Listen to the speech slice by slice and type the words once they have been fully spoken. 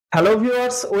Hello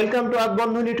viewers, welcome to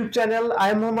Earthbondhon YouTube channel.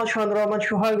 I am Mohammad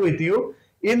Sohag with you.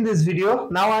 In this video,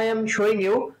 now I am showing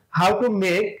you how to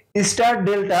make star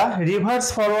delta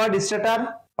reverse forward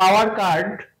starter power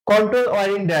card control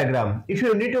wiring diagram. If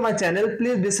you are new to my channel,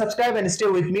 please subscribe and stay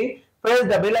with me. Press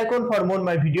the bell icon for more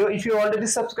my video. If you already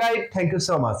subscribed, thank you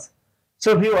so much.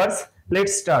 So viewers,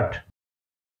 let's start.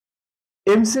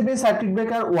 MCB circuit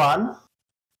breaker 1,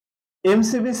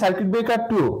 MCB circuit breaker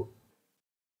 2.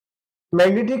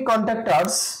 Magnetic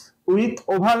contactors with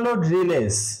overload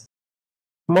relays,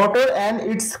 motor and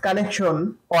its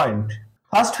connection point.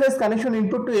 First phase connection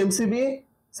input to MCB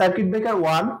circuit breaker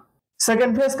 1,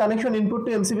 second phase connection input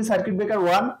to MCB circuit breaker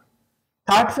 1,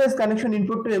 third phase connection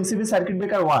input to MCB circuit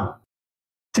breaker 1,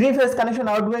 three phase connection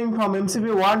outgoing from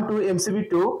MCB 1 to MCB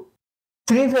 2,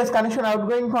 three phase connection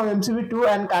outgoing from MCB 2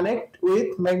 and connect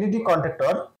with magnetic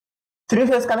contactor, three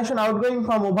phase connection outgoing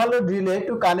from overload relay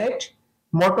to connect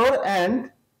motor and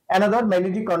another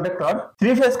magnetic contactor,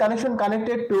 three phase connection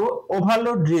connected to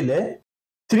overload relay,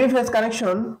 three phase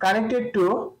connection connected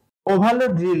to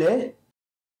overload relay,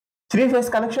 three phase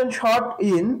connection short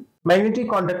in magnetic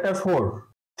contactor 4,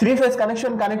 three phase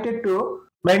connection connected to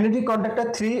magnetic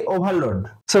contactor 3 overload.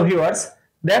 So viewers,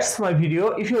 that's my video.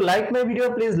 If you like my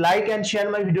video, please like and share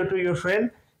my video to your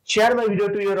friend, share my video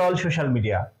to your all social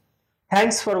media.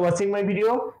 Thanks for watching my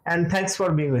video and thanks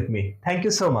for being with me. Thank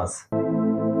you so much.